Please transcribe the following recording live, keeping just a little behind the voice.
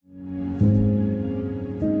Well,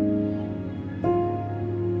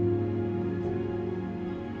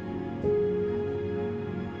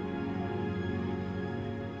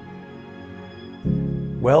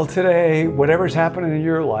 today, whatever's happening in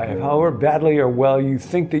your life, however badly or well you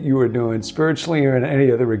think that you are doing, spiritually or in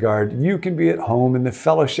any other regard, you can be at home in the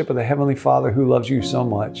fellowship of the Heavenly Father who loves you so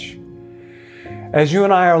much. As you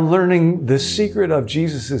and I are learning the secret of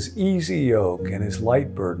Jesus' easy yoke and his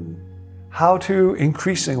light burden, how to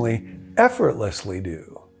increasingly, effortlessly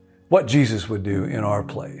do what Jesus would do in our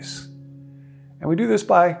place. And we do this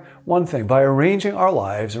by one thing, by arranging our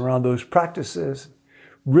lives around those practices,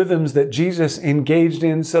 rhythms that Jesus engaged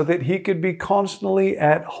in so that he could be constantly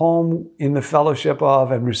at home in the fellowship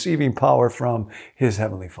of and receiving power from his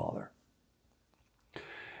Heavenly Father.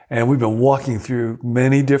 And we've been walking through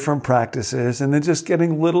many different practices and then just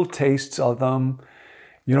getting little tastes of them.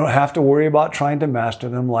 You don't have to worry about trying to master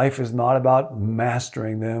them. Life is not about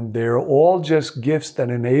mastering them. They're all just gifts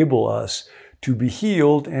that enable us to be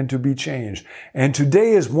healed and to be changed. And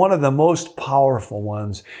today is one of the most powerful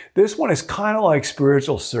ones. This one is kind of like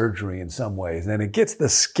spiritual surgery in some ways, and it gets the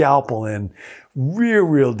scalpel in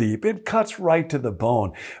real deep. It cuts right to the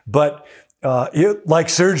bone. But it, like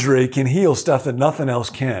surgery, can heal stuff that nothing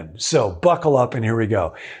else can. So buckle up and here we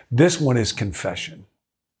go. This one is confession.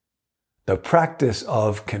 The practice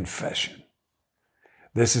of confession.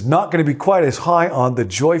 This is not going to be quite as high on the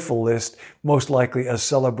joyful list, most likely as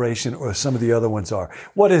celebration or some of the other ones are.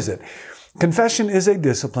 What is it? Confession is a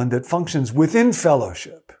discipline that functions within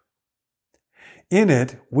fellowship. In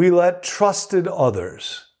it, we let trusted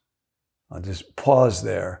others. I'll just pause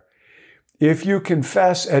there. If you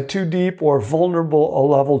confess at too deep or vulnerable a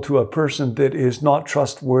level to a person that is not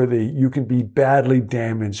trustworthy, you can be badly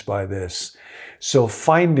damaged by this. So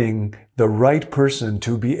finding the right person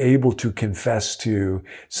to be able to confess to,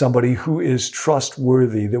 somebody who is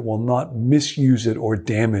trustworthy that will not misuse it or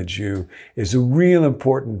damage you, is a real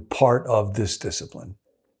important part of this discipline.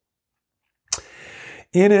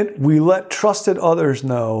 In it, we let trusted others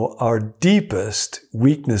know our deepest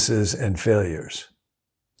weaknesses and failures.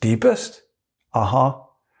 Deepest? The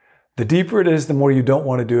deeper it is, the more you don't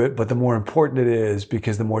want to do it, but the more important it is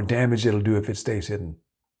because the more damage it'll do if it stays hidden.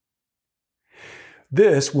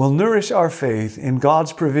 This will nourish our faith in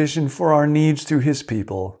God's provision for our needs through his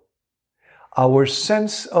people, our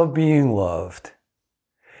sense of being loved,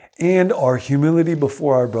 and our humility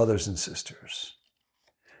before our brothers and sisters.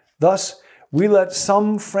 Thus, we let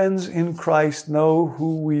some friends in Christ know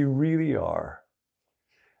who we really are,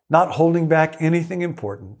 not holding back anything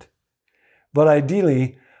important, but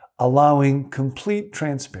ideally allowing complete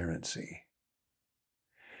transparency.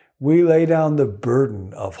 We lay down the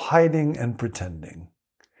burden of hiding and pretending,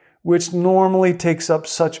 which normally takes up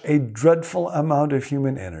such a dreadful amount of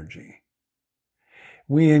human energy.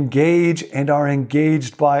 We engage and are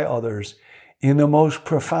engaged by others in the most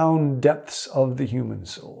profound depths of the human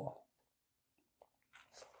soul.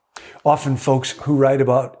 Often folks who write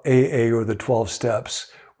about AA or the 12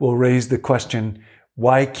 steps will raise the question,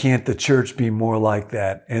 why can't the church be more like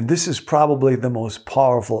that? And this is probably the most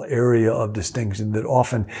powerful area of distinction, that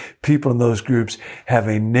often people in those groups have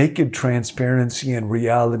a naked transparency and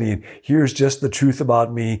reality. And here's just the truth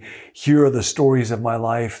about me. Here are the stories of my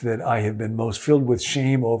life that I have been most filled with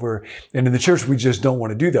shame over. And in the church, we just don't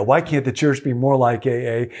want to do that. Why can't the church be more like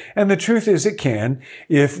AA? And the truth is it can,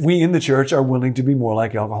 if we in the church are willing to be more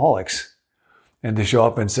like alcoholics and to show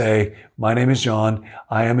up and say, my name is John.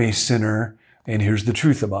 I am a sinner. And here's the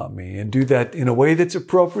truth about me, and do that in a way that's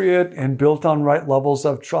appropriate and built on right levels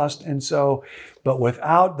of trust but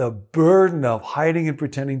without the burden of hiding and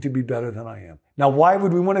pretending to be better than I am. Now, why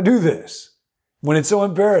would we want to do this when it's so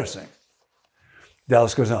embarrassing?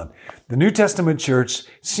 Dallas goes on. The New Testament church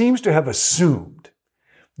seems to have assumed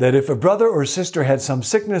that if a brother or sister had some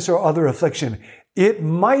sickness or other affliction, it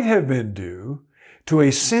might have been due to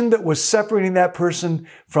a sin that was separating that person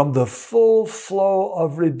from the full flow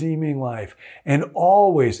of redeeming life. And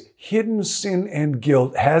always, hidden sin and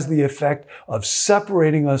guilt has the effect of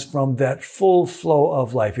separating us from that full flow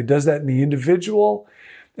of life. It does that in the individual,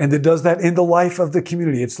 and it does that in the life of the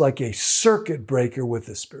community. It's like a circuit breaker with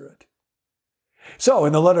the Spirit. So,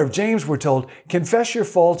 in the letter of James, we're told, confess your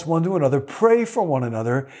faults one to another, pray for one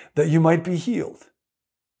another, that you might be healed.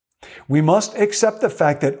 We must accept the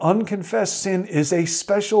fact that unconfessed sin is a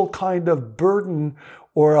special kind of burden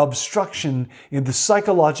or obstruction in the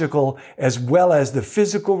psychological as well as the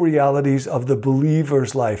physical realities of the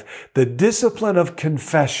believer's life. The discipline of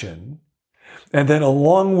confession, and then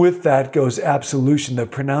along with that goes absolution, the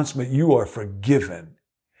pronouncement, you are forgiven.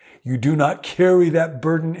 You do not carry that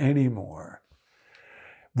burden anymore.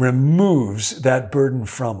 removes that burden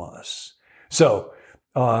from us. So,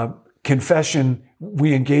 confession,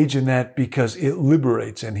 we engage in that because it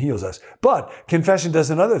liberates and heals us. But confession does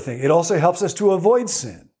another thing. It also helps us to avoid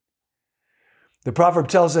sin. The proverb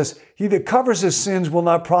tells us, he that covers his sins will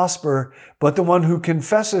not prosper, but the one who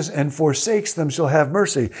confesses and forsakes them shall have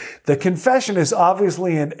mercy. The confession is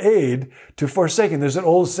obviously an aid to forsaking. There's an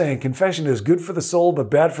old saying, confession is good for the soul, but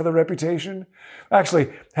bad for the reputation.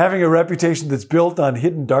 Actually, having a reputation that's built on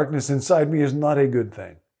hidden darkness inside me is not a good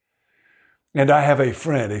thing. And I have a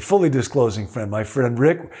friend, a fully disclosing friend, my friend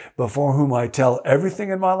Rick, before whom I tell everything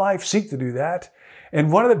in my life, seek to do that.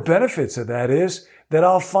 And one of the benefits of that is that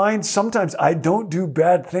I'll find sometimes I don't do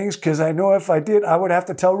bad things because I know if I did, I would have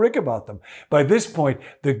to tell Rick about them. By this point,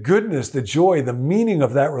 the goodness, the joy, the meaning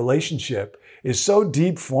of that relationship is so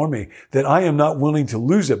deep for me that I am not willing to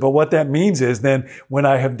lose it. But what that means is then when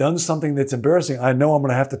I have done something that's embarrassing, I know I'm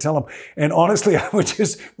going to have to tell him. And honestly, I would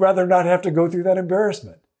just rather not have to go through that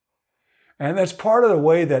embarrassment. And that's part of the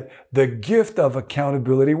way that the gift of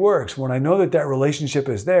accountability works. When I know that that relationship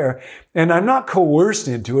is there and I'm not coerced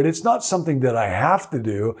into it, it's not something that I have to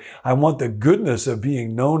do. I want the goodness of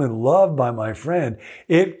being known and loved by my friend.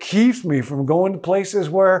 It keeps me from going to places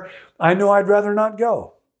where I know I'd rather not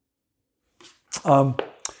go.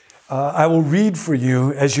 I will read for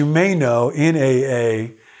you, as you may know, in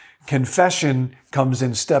AA, confession comes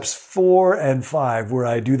in steps 4 and 5, where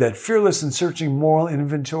I do that fearless and searching moral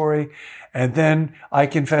inventory. And then I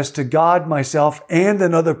confess to God, myself, and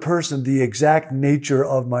another person the exact nature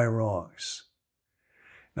of my wrongs.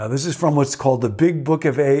 Now, this is from what's called the Big Book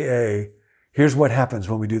of AA. Here's what happens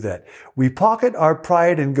when we do that. We pocket our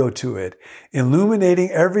pride and go to it,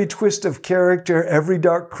 illuminating every twist of character, every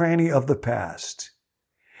dark cranny of the past.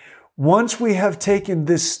 Once we have taken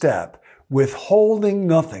this step, withholding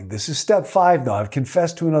nothing, this is step 5 now, I've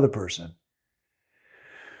confessed to another person,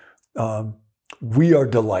 we are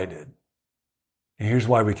delighted. And here's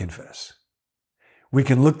why we confess. We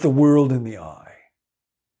can look the world in the eye.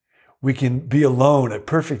 We can be alone at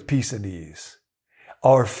perfect peace and ease.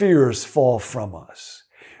 Our fears fall from us.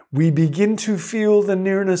 We begin to feel the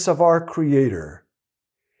nearness of our Creator.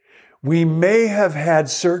 We may have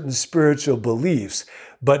had certain spiritual beliefs,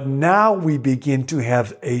 but now we begin to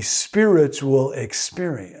have a spiritual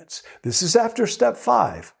experience. This is after step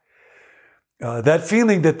 5. That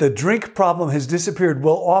feeling that the drink problem has disappeared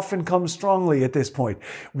will often come strongly at this point.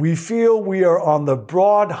 We feel we are on the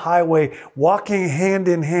broad highway, walking hand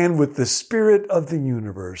in hand with the spirit of the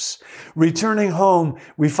universe. Returning home,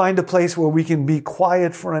 we find a place where we can be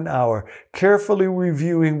quiet for an hour, carefully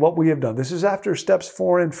reviewing what we have done. This is after steps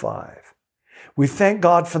 4 and 5. We thank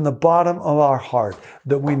God from the bottom of our heart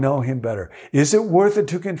that we know Him better. Is it worth it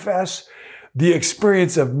to confess? The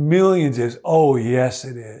experience of millions is, oh yes,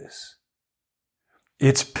 it is.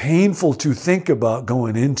 It's painful to think about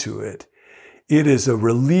going into it. It is a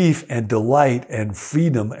relief and delight and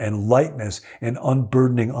freedom and lightness and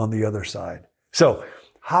unburdening on the other side. So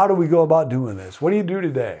how do we go about doing this? What do you do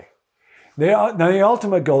today? Now, the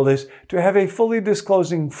ultimate goal is to have a fully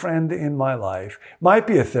disclosing friend in my life. Might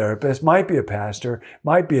be a therapist, might be a pastor,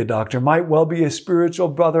 might be a doctor, might well be a spiritual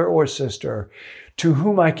brother or sister to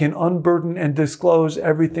whom I can unburden and disclose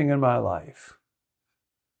everything in my life.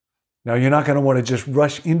 Now, you're not going to want to just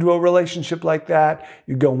rush into a relationship like that.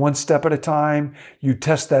 You go one step at a time. You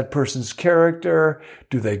test that person's character.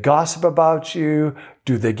 Do they gossip about you?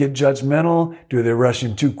 Do they get judgmental? Do they rush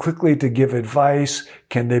in too quickly to give advice?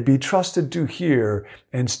 Can they be trusted to hear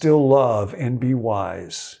and still love and be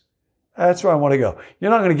wise? That's where I want to go. You're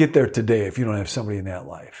not going to get there today if you don't have somebody in that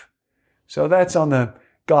life. So that's on the,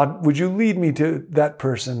 God, would you lead me to that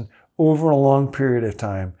person over a long period of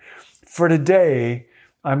time? For today,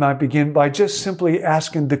 I might begin by just simply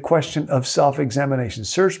asking the question of self-examination.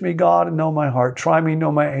 Search me, God, and know my heart. Try me,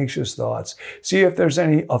 know my anxious thoughts. See if there's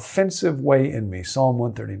any offensive way in me. Psalm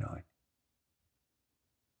 139.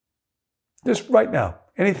 Just right now,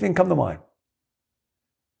 anything come to mind.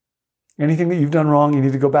 Anything that you've done wrong, you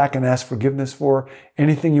need to go back and ask forgiveness for.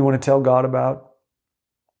 Anything you want to tell God about.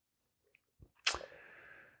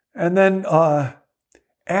 And then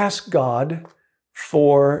ask God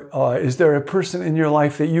for, is there a person in your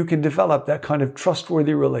life that you can develop that kind of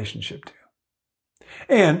trustworthy relationship to?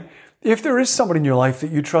 And if there is somebody in your life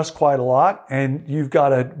that you trust quite a lot and you've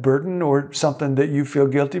got a burden or something that you feel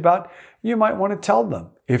guilty about, you might want to tell them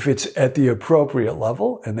if it's at the appropriate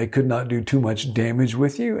level and they could not do too much damage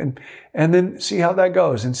with you, and then see how that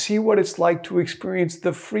goes and see what it's like to experience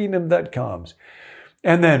the freedom that comes.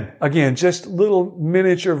 And then, again, just little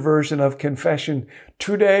miniature version of confession.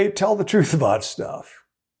 Today, tell the truth about stuff.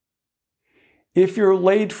 If you're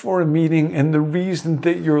late for a meeting and the reason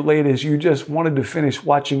that you're late is you just wanted to finish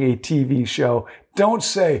watching a TV show, don't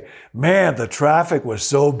say, man, the traffic was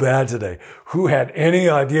so bad today. Who had any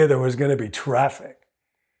idea there was going to be traffic?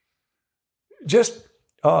 Just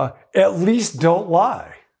at least don't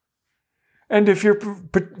lie. And if you're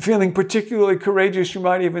feeling particularly courageous, you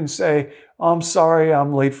might even say, I'm sorry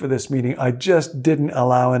I'm late for this meeting. I just didn't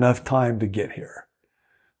allow enough time to get here.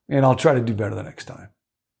 And I'll try to do better the next time.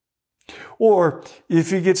 Or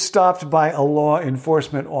if you get stopped by a law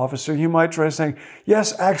enforcement officer, you might try saying,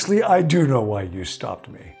 yes, actually, I do know why you stopped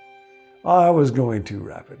me. I was going too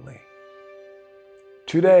rapidly.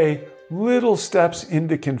 Today, little steps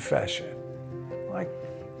into confession. Like,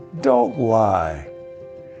 don't lie.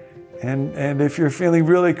 And if you're feeling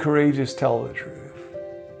really courageous, tell the truth.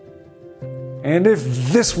 And if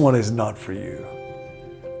this one is not for you,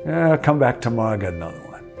 come back tomorrow, I got another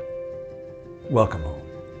one. Welcome home.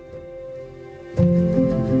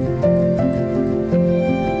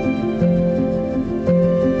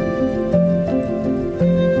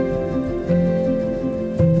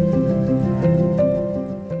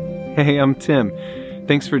 Hey, I'm Tim.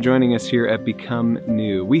 Thanks for joining us here at Become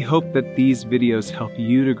New. We hope that these videos help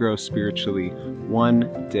you to grow spiritually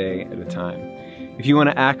one day at a time. If you want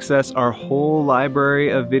to access our whole library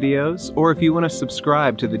of videos, or if you want to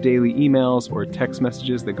subscribe to the daily emails or text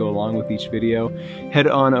messages that go along with each video, head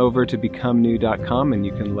on over to becomenew.com and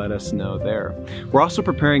you can let us know there. We're also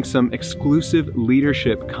preparing some exclusive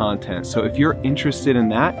leadership content. So if you're interested in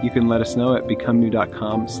that, you can let us know at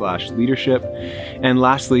becomenew.com/leadership. And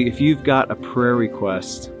lastly, if you've got a prayer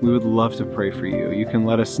request, we would love to pray for you. You can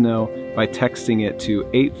let us know by texting it to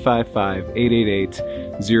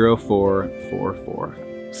 855-888-0444.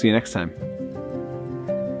 See you next time.